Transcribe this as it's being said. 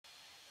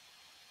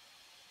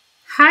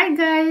Hi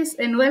guys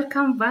and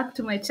welcome back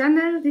to my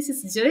channel. This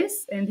is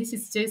Joyce and this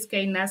is Joyce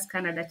Kainas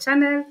Canada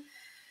channel.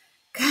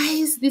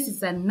 Guys, this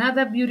is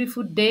another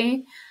beautiful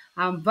day.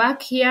 I'm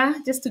back here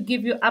just to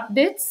give you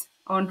updates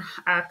on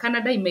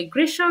Canada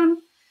immigration.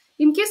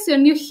 In case you're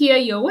new here,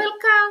 you're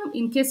welcome.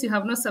 In case you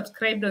have not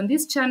subscribed on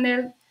this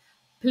channel,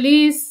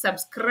 please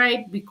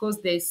subscribe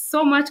because there's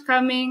so much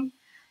coming.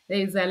 There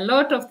is a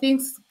lot of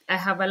things I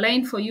have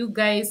aligned for you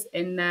guys,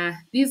 and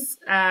this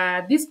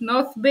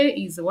North Bay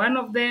is one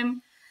of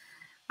them.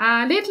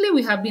 Lately,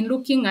 we have been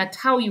looking at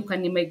how you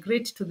can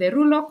immigrate to the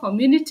rural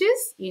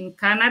communities in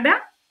Canada.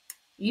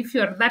 If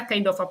you're that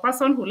kind of a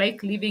person who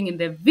like living in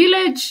the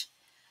village,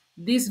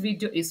 this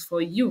video is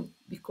for you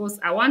because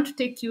I want to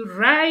take you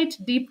right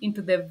deep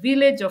into the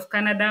village of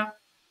Canada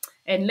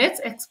and let's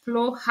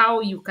explore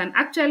how you can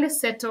actually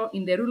settle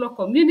in the rural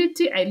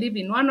community. I live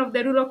in one of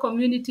the rural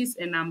communities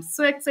and I'm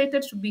so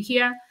excited to be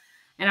here.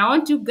 And I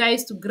want you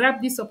guys to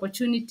grab this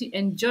opportunity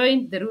and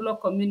join the rural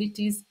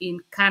communities in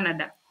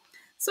Canada.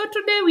 So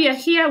today we are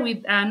here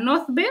with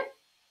North Bay.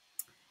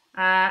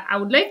 I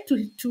would like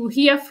to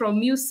hear from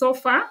you so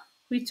far,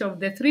 which of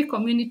the three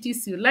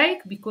communities you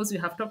like, because we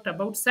have talked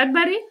about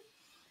Sudbury,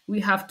 we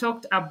have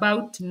talked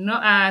about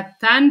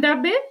Thunder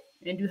Bay,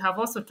 and we have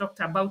also talked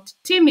about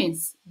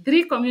Timmins.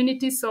 3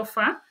 communities so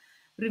far.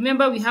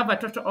 Remember, we have a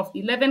total of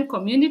 11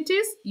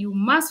 communities. You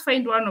must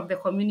find one of the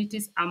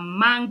communities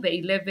among the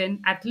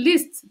 11. At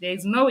least there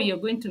is no way you're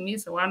going to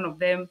miss one of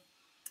them.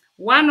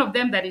 One of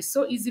them that is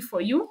so easy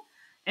for you.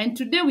 And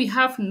today we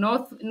have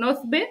North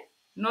Bay.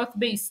 North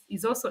Bay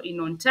is also in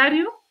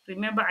Ontario.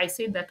 Remember, I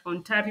said that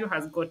Ontario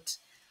has got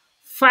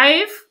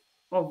 5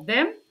 of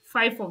them,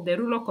 5 of the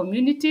rural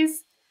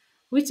communities,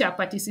 which are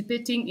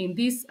participating in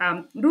this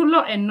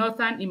rural and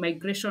northern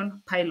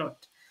immigration pilot.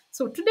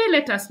 So today,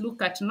 let us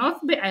look at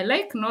North Bay. I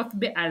like North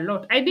Bay a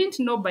lot. I didn't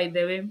know, by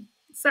the way.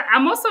 So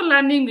I'm also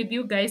learning with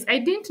you guys. I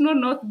didn't know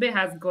North Bay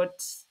has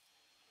got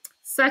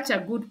such a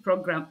good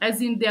program,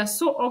 as in they are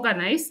so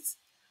organized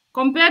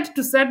compared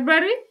to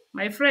Sudbury.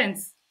 My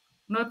friends,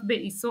 North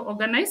Bay is so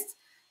organized.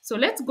 So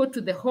let's go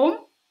to the home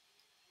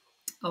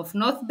of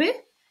North Bay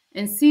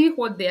and see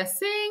what they are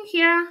saying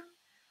here.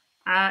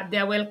 They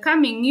are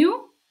welcoming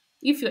you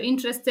if you're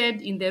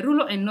interested in the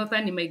rural and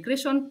northern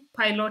immigration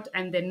pilot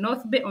and the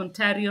North Bay,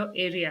 Ontario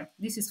area.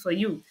 This is for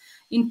you.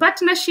 In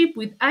partnership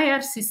with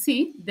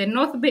IRCC, the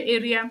North Bay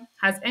area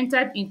has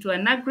entered into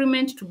an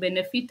agreement to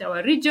benefit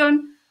our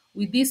region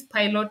with this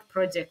pilot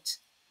project.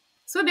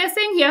 So they're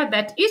saying here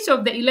that each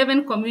of the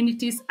 11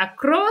 communities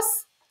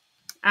across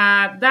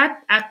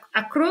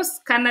across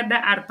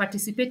Canada are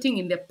participating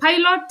in the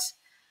pilot,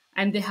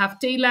 and they have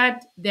tailored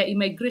their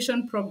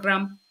immigration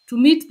program to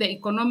meet the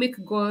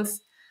economic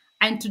goals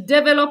and to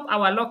develop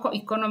our local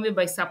economy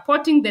by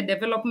supporting the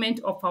development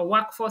of our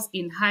workforce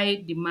in high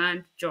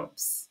demand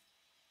jobs.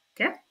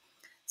 Okay?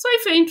 So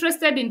if you're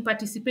interested in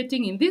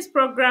participating in this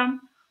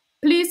program,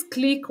 please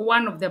click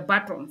one of the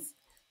buttons.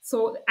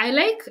 So I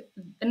like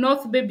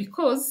North Bay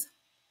because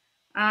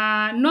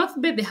North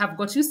Bay, they have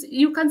got,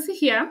 you can see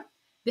here,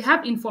 they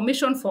have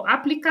information for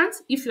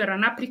applicants. If you're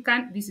an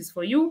applicant, this is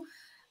for you.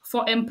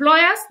 For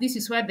employers, this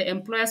is where the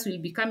employers will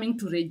be coming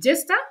to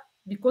register,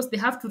 because they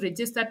have to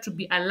register to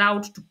be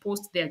allowed to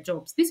post their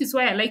jobs. This is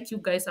why I like you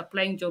guys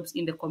applying jobs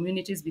in the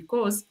communities,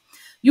 because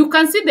you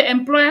can see the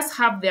employers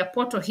have their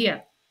portal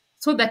here,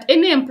 so that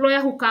any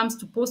employer who comes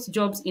to post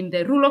jobs in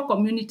the rural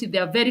community, they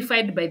are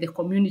verified by the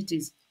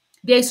communities.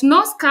 There is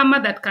no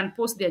scammer that can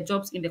post their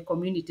jobs in the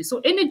community.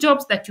 So any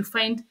jobs that you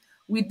find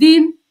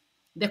within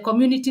the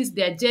communities,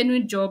 they are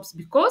genuine jobs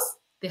because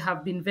they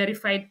have been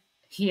verified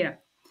here.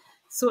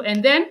 So,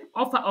 and then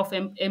offer of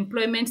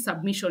employment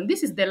submission.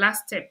 This is the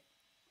last step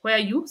where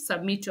you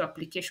submit your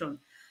application.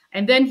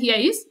 And then here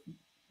is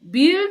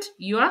build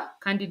your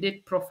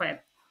candidate profile.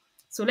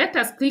 So let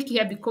us click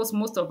here because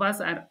most of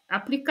us are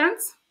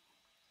applicants.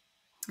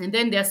 And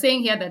then they are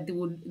saying here that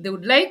they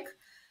would like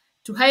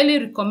to highly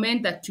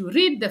recommend that you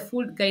read the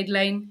full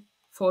guideline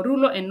for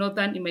rural and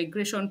northern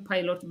immigration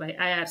pilot by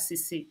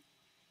IRCC.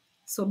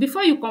 So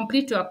before you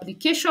complete your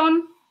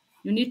application,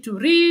 you need to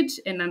read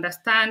and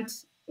understand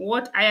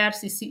what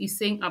IRCC is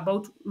saying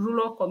about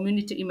rural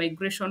community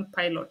immigration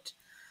pilot.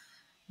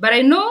 But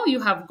I know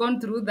you have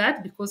gone through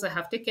that because I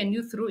have taken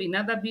you through in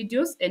other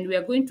videos, and we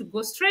are going to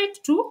go straight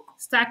to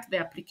start the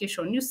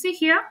application. You see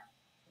here,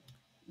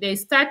 they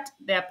start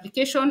the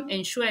application,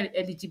 ensure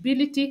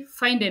eligibility,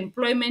 find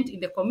employment in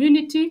the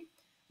community,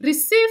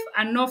 receive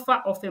an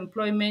offer of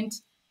employment,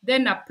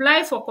 then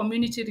apply for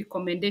community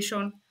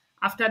recommendation.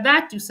 After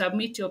that, you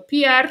submit your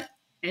PR,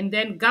 and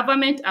then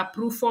government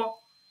approval,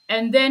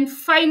 and then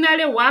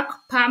finally work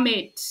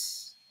permit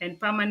and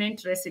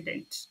permanent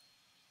resident.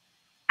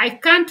 I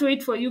can't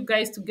wait for you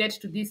guys to get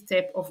to this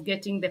step of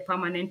getting the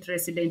permanent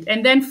resident.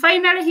 And then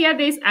finally here,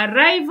 there is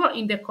arrival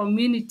in the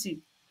community.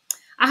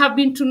 I have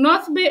been to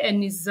North Bay,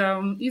 and is a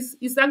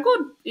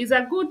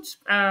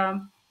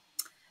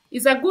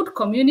good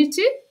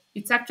community.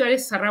 It's actually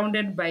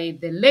surrounded by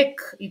the lake.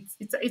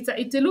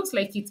 It looks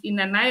like it's in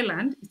an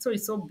island.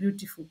 It's so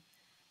beautiful,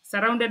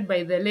 surrounded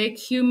by the lake,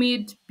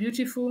 humid,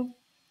 beautiful.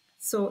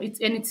 So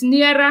it's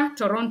nearer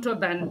Toronto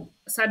than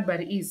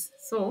Sudbury is.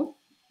 So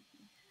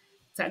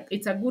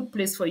it's a good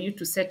place for you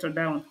to settle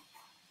down.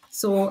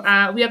 So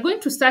we are going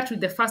to start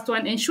with the first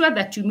one. Ensure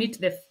that you meet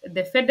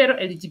the federal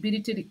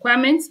eligibility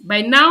requirements.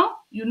 By now,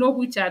 you know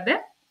which are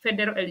the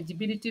federal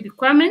eligibility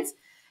requirements.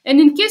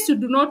 And in case you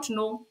do not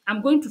know,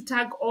 I'm going to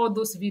tag all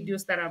those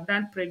videos that I've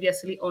done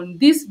previously on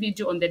this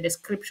video on the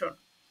description.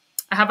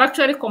 I have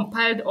actually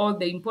compiled all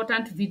the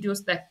important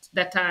videos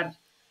that are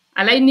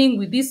aligning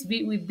with these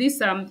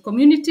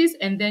communities,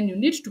 and then you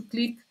need to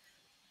click,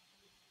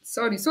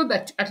 sorry, so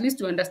that at least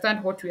you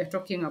understand what we are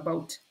talking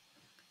about.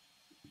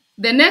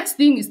 The next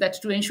thing is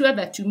that to ensure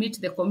that you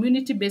meet the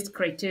community-based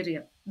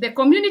criteria. The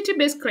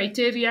community-based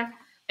criteria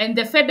and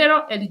the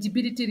federal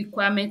eligibility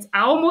requirements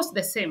are almost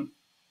the same,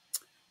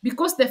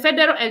 because the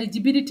federal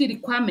eligibility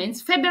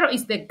requirements, federal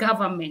is the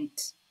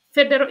government.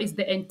 Federal is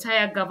the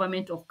entire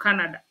government of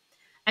Canada.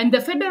 And the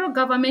federal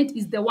government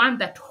is the one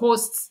that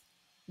hosts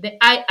the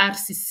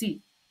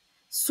IRCC.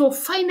 So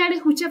finally,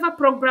 whichever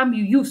program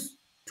you use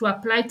to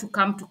apply to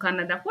come to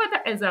Canada, whether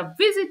as a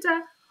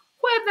visitor,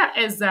 whether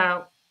as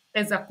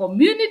a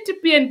community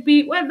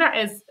PNP, whether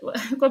as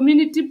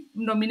community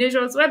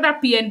nominations, whether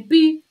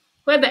PNP,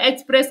 whether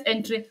express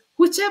entry,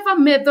 whichever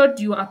method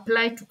you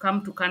apply to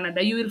come to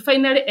Canada, you will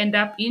finally end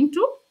up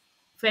into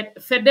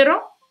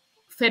federal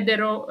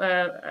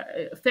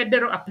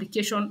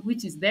application,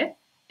 which is the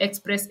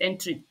express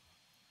entry,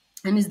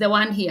 and is the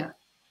one here.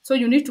 So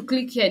you need to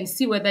click here and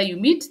see whether you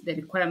meet the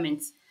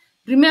requirements.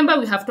 Remember,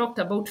 we have talked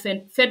about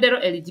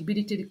federal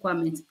eligibility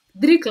requirements.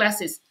 3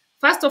 classes.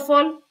 First of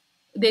all,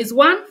 there's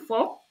one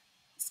for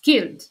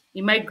skilled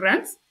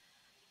immigrants.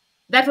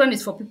 That one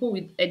is for people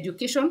with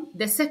education.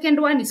 The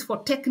second one is for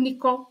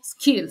technical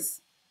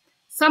skills.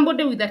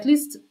 Somebody with at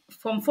least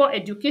Form 4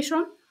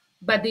 education,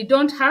 but they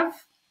don't have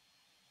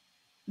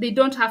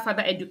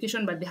further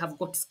education, but they have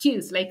got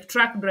skills like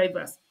truck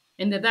drivers.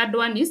 And the third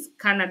one is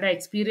Canada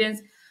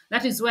experience.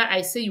 That is where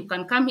I say you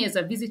can come here as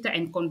a visitor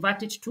and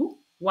convert it to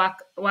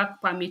work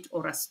permit,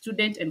 or a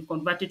student and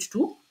convert it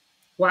to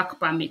work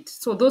permit.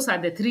 So those are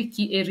the 3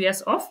 key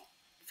areas of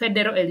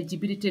federal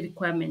eligibility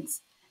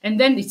requirements. And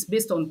then it's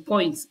based on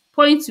points.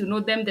 Points, you know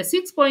them, the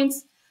 6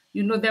 points,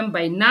 you know them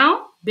by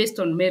now based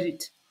on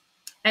merit.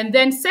 And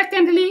then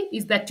secondly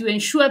is that you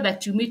ensure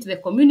that you meet the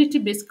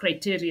community-based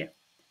criteria.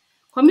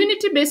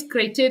 Community-based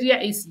criteria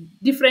is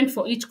different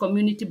for each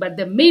community, but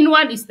the main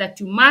one is that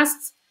you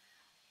must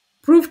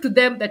prove to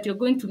them that you're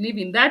going to live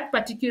in that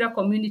particular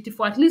community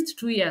for at least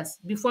 2 years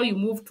before you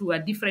move to a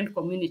different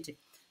community.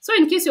 So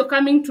in case you're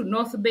coming to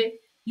North Bay,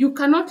 you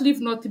cannot leave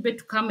North Bay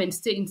to come and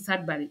stay in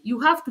Sudbury. You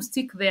have to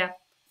stick there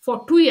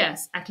for 2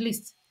 years at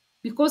least,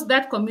 because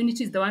that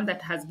community is the one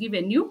that has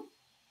given you,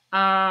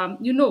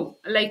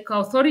 like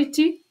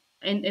authority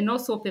and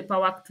also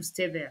paperwork to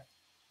stay there.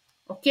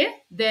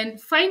 Okay, then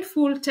find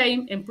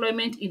full-time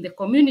employment in the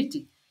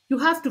community. You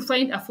have to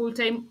find a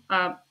full-time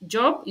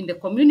job in the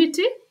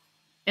community,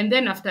 and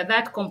then after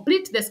that,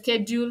 complete the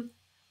schedule,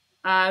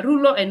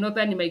 rural and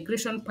northern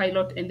immigration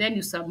pilot, and then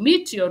you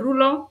submit your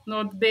rural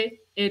North Bay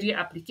area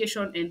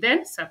application and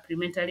then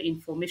supplementary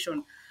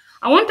information.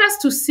 I want us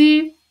to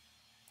see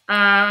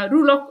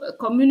rural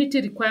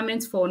community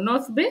requirements for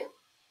North Bay,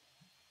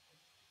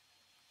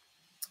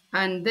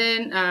 and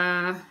then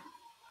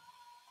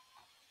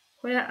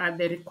where are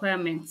the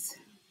requirements?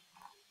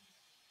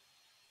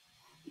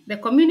 The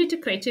community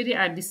criteria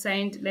are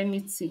designed, let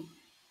me see.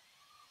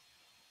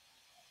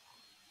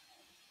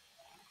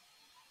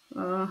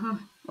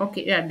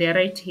 Okay, yeah, they're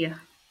right here.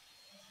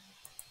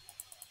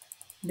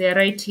 They're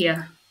right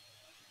here.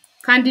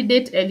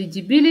 Candidate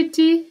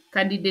eligibility,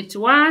 candidate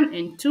 1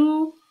 and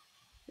 2,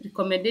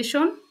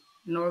 recommendation,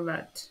 and all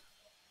that.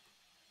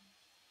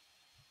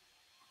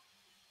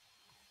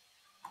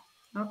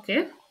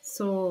 Okay,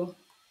 so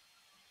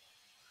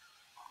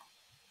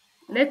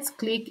let's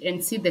click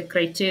and see the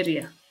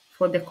criteria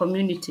for the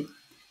community.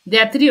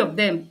 There are 3 of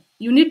them.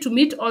 You need to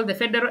meet all the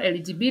federal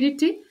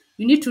eligibility.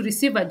 You need to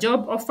receive a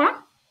job offer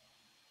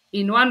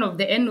in one of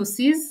the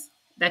NOCs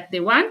that they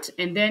want,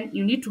 and then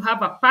you need to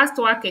have a past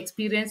work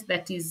experience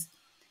that is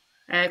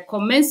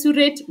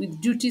commensurate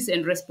with duties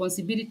and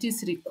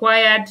responsibilities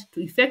required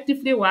to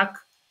effectively work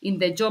in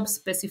the job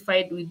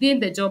specified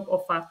within the job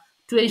offer,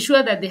 to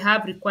ensure that they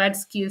have required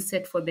skill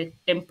set for the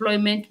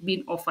employment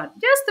being offered.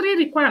 Just 3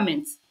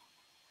 requirements.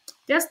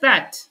 Just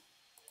that.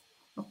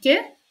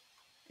 Okay?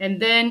 And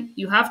then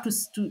you have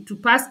to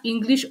pass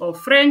English or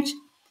French,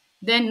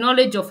 then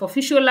knowledge of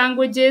official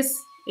languages,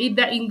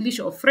 either English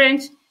or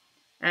French.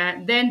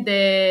 Then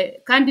the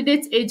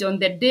candidate's age on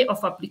the day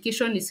of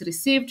application is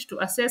received to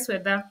assess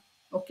whether,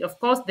 okay, of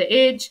course, the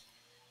age,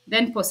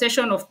 then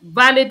possession of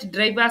valid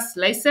driver's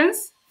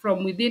license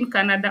from within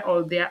Canada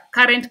or their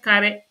current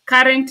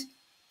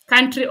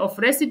country of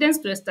residence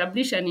to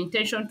establish an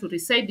intention to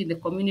reside in the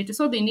community.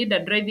 So they need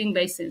a driving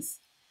license.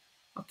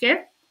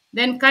 Okay.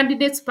 Then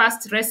candidates'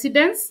 past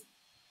residence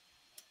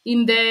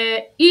in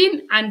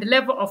and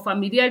level of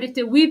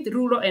familiarity with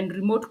rural and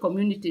remote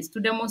communities to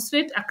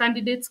demonstrate a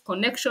candidate's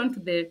connection to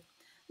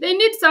they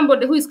need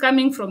somebody who is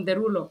coming from the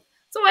rural.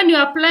 So when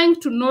you're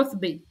applying to North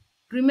Bay,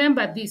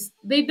 remember this.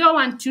 They don't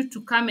want you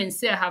to come and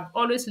say, I have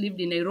always lived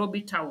in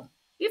Nairobi town.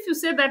 If you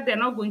say that, they're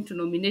not going to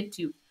nominate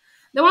you.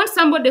 They want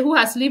somebody who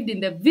has lived in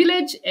the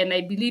village, and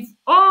I believe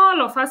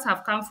all of us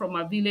have come from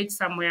a village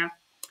somewhere.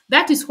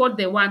 That is what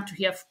they want to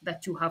hear,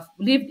 that you have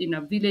lived in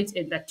a village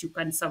and that you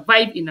can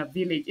survive in a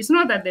village. It's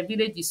not that the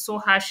village is so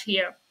harsh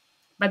here,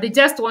 but they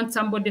just want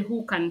somebody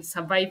who can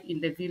survive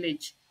in the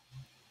village.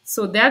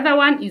 So the other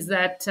one is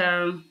that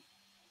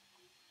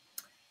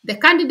the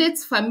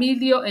candidate's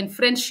familial and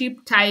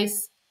friendship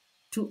ties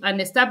to an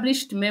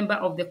established member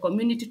of the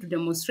community to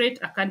demonstrate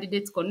a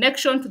candidate's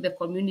connection to the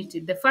community.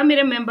 The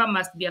family member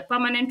must be a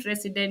permanent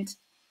resident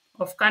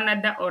of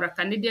Canada or a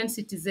Canadian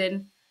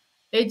citizen,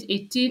 age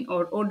 18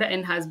 or older,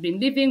 and has been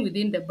living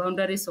within the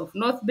boundaries of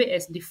North Bay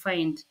as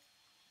defined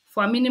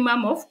for a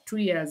minimum of 2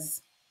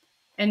 years.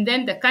 And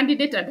then the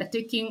candidate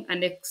undertaking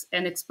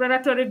an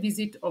exploratory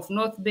visit of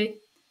North Bay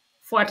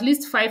for at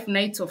least 5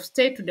 nights of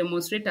stay to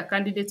demonstrate a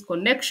candidate's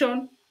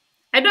connection.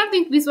 I don't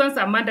think these ones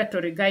are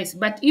mandatory, guys,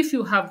 but if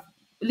you have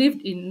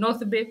lived in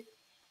North Bay,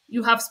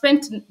 you have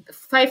spent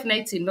 5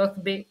 nights in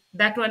North Bay,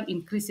 that one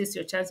increases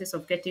your chances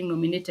of getting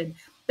nominated.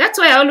 That's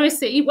why I always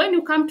say, when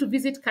you come to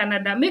visit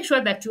Canada, make sure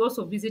that you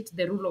also visit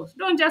the rulers.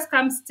 Don't just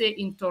come stay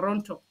in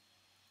Toronto.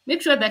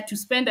 Make sure that you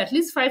spend at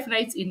least 5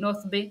 nights in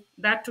North Bay.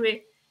 That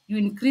way, you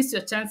increase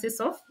your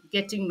chances of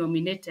getting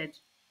nominated.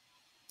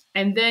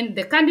 And then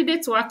the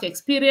candidate's work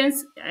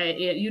experience,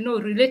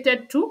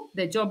 related to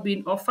the job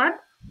being offered.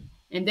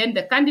 And then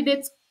the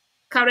candidate's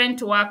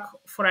current work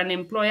for an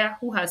employer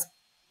who has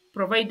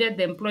provided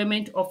the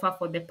employment offer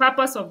for the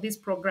purpose of this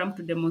program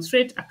to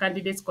demonstrate a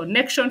candidate's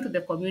connection to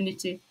the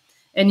community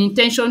and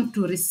intention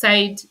to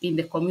reside in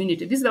the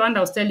community. This is the one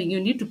I was telling you.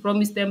 You need to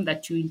promise them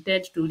that you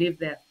intend to live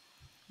there.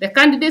 The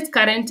candidate's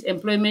current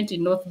employment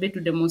in North Bay to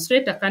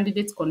demonstrate a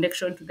candidate's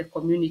connection to the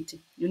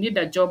community. You need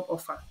a job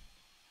offer.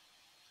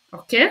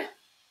 Okay?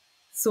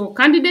 So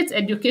candidates'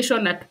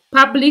 education at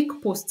public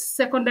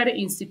post-secondary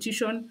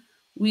institution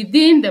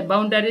within the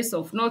boundaries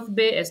of North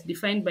Bay as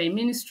defined by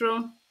Ministry.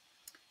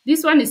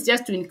 This one is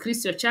just to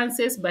increase your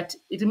chances, but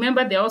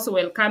remember they're also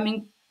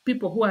welcoming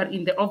people who are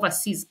in the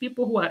overseas,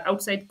 people who are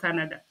outside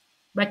Canada.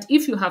 But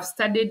if you have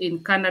studied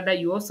in Canada,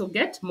 you also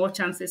get more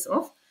chances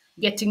of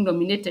getting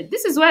nominated.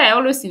 This is why I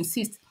always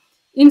insist.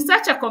 In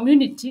such a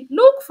community,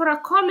 look for a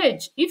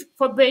college. If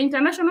for the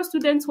international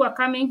students who are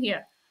coming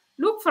here,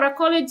 look for a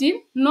college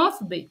in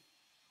North Bay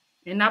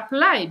and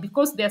apply,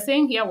 because they're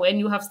saying here when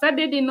you have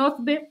studied in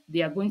North Bay,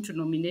 they are going to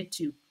nominate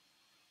you.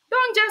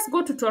 Don't just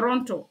go to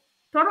Toronto.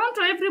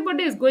 Toronto,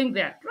 everybody is going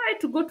there. Try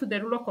to go to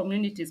the rural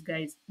communities,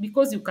 guys,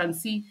 because you can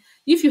see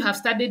if you have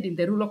studied in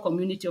the rural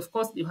community, of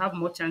course, you have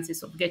more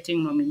chances of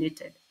getting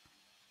nominated.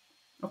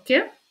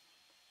 Okay?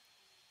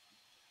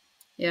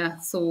 Yeah,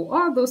 so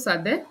all those are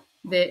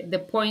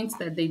the points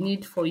that they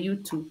need for you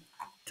to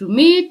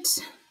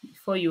meet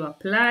before you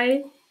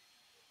apply.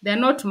 They're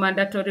not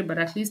mandatory, but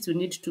at least you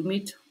need to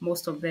meet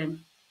most of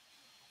them.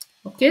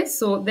 Okay,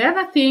 so the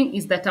other thing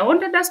is that I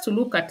wanted us to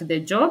look at the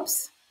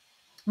jobs.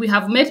 We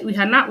have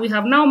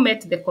now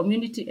met the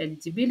community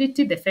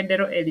eligibility, the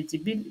federal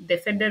eligibility, the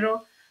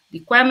federal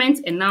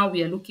requirements, and now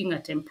we are looking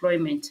at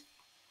employment.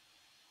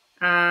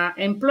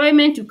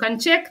 Employment, you can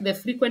check the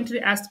frequently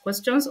asked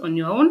questions on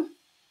your own,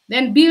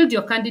 then build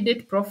your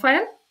candidate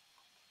profile,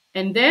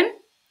 and then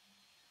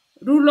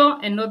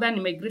rural and northern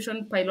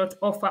immigration pilot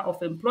offer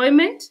of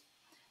employment.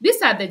 These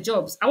are the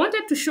jobs. I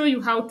wanted to show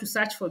you how to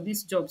search for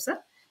these jobs.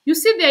 You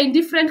see they're in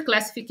different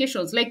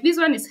classifications. Like this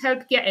one is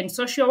healthcare and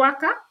social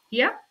worker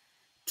here.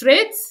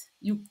 Trades,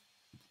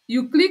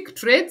 you click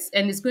trades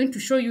and it's going to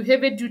show you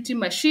heavy duty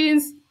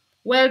machines,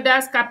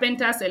 welders,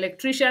 carpenters,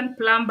 electricians,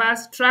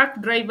 plumbers,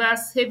 truck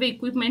drivers, heavy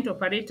equipment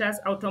operators,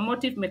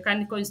 automotive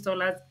mechanical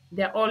installers.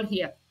 They're all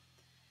here.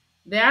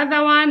 The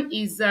other one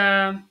is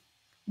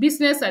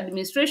business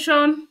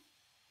administration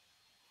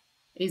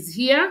is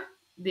here.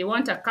 They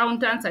want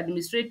accountants,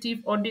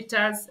 administrative,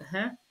 auditors.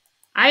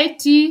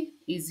 IT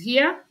is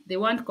here. They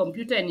want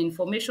computer and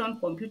information,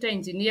 computer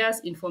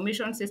engineers,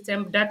 information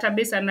system,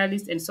 database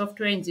analysts, and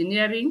software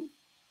engineering,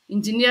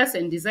 engineers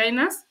and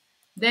designers.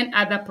 Then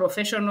other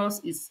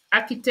professionals is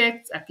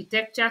architects,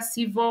 architecture,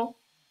 civil,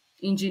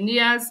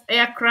 engineers,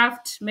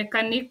 aircraft,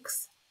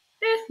 mechanics.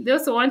 They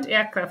also want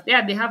aircraft.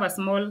 Yeah, they have a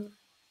small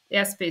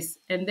airspace.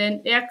 And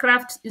then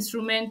aircraft,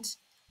 instrument,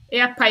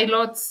 air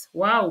pilots,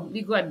 wow,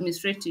 legal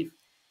administrative.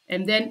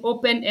 And then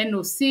open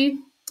NOC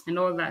and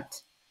all that.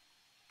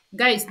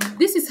 Guys,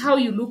 this is how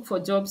you look for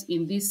jobs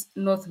in this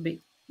North Bay.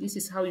 This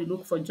is how you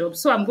look for jobs.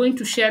 So I'm going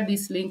to share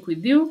this link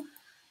with you.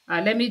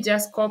 Let me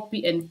just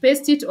copy and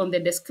paste it on the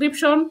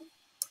description.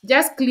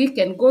 Just click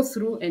and go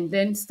through and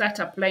then start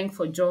applying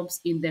for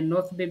jobs in the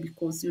North Bay,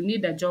 because you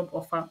need a job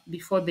offer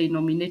before they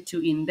nominate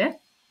you in the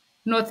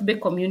North Bay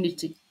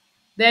community.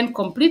 Then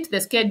complete the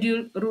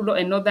schedule rural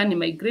and northern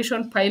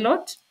immigration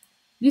pilot.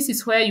 This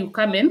is where you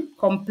come and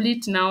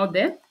complete now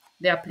the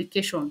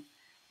application.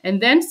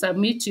 And then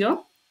submit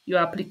your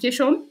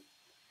application,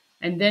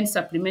 and then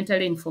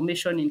supplementary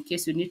information in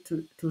case you need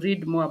to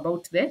read more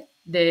about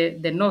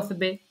the North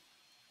Bay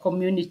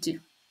community.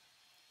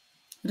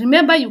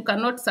 Remember, you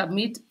cannot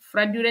submit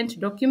fraudulent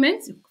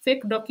documents,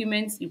 fake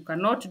documents. You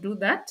cannot do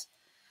that.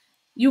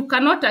 You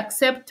cannot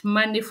accept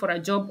money for a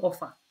job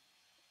offer.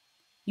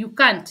 You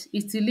can't.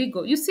 It's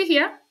illegal. You see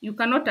here, you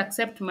cannot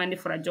accept money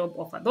for a job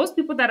offer. Those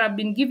people that have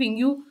been giving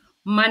you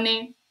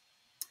money,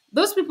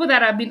 those people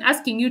that have been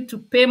asking you to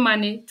pay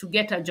money to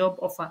get a job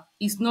offer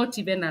is not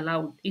even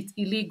allowed. It's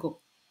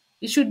illegal.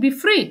 It should be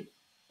free.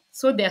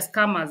 So they're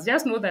scammers.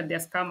 Just know that they're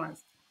scammers.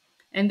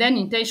 And then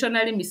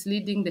intentionally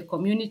misleading the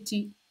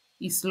community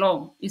is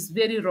wrong. It's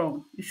very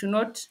wrong. You should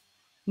not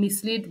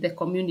mislead the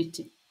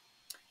community.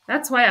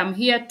 That's why I'm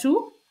here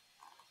to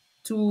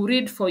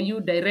read for you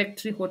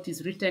directly what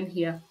is written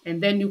here.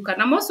 And then you can,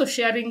 I'm also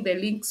sharing the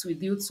links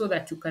with you so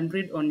that you can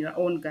read on your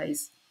own,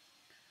 guys.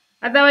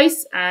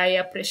 Otherwise, I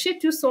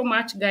appreciate you so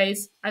much,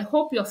 guys. I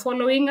hope you're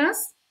following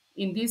us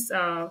in these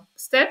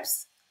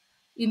steps,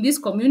 in these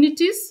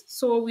communities.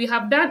 So we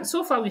have done,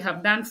 so far we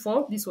have done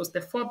 4. This was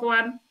the 4th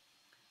one.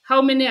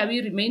 How many are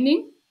we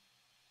remaining?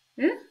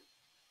 Eh?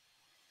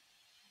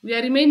 We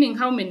are remaining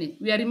how many?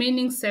 We are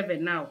remaining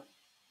 7 now.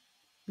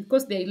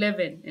 Because they're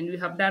 11 and we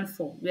have done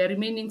 4. We are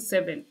remaining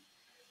 7.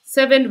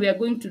 7, we are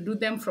going to do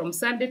them from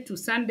Sunday to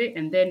Sunday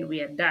and then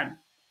we are done.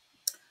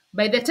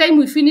 By the time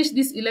we finish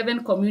these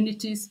 11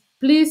 communities,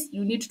 please,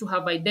 you need to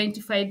have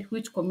identified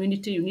which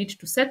community you need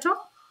to settle.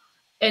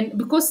 And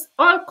because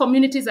all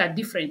communities are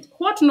different,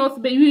 what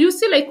North Bay, you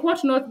see, like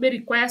what North Bay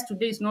requires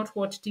today is not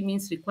what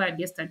Timmins required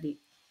yesterday.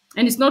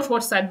 And it's not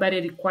what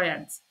Sudbury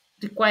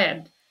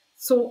required.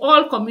 So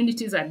all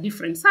communities are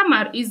different. Some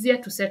are easier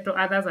to settle,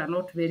 others are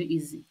not very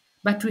easy.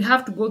 But we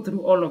have to go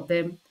through all of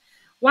them.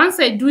 Once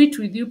I do it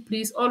with you,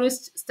 please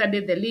always study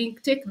the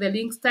link, take the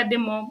link, study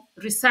more,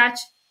 research,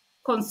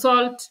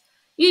 consult.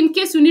 In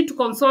case you need to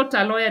consult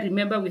a lawyer,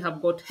 remember we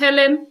have got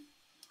Helen.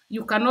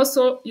 You can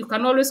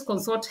always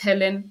consult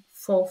Helen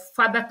for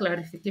further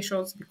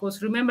clarifications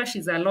because remember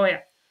she's a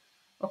lawyer.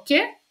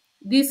 Okay?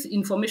 This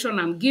information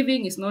I'm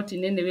giving is not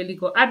in any way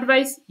legal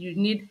advice. You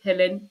need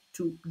Helen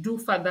to do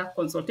further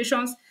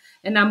consultations.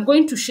 And I'm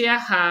going to share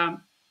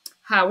her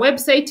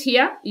website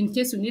here in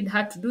case you need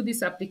her to do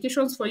these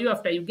applications for you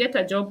after you get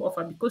a job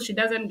offer because she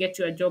doesn't get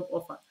you a job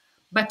offer.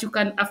 But you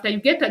can, after you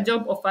get a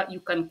job offer, you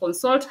can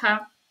consult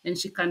her and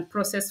she can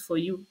process for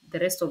you the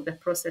rest of the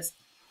process.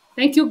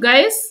 Thank you,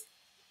 guys.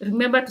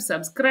 Remember to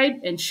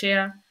subscribe and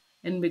share,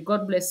 and may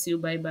God bless you.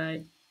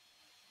 Bye-bye.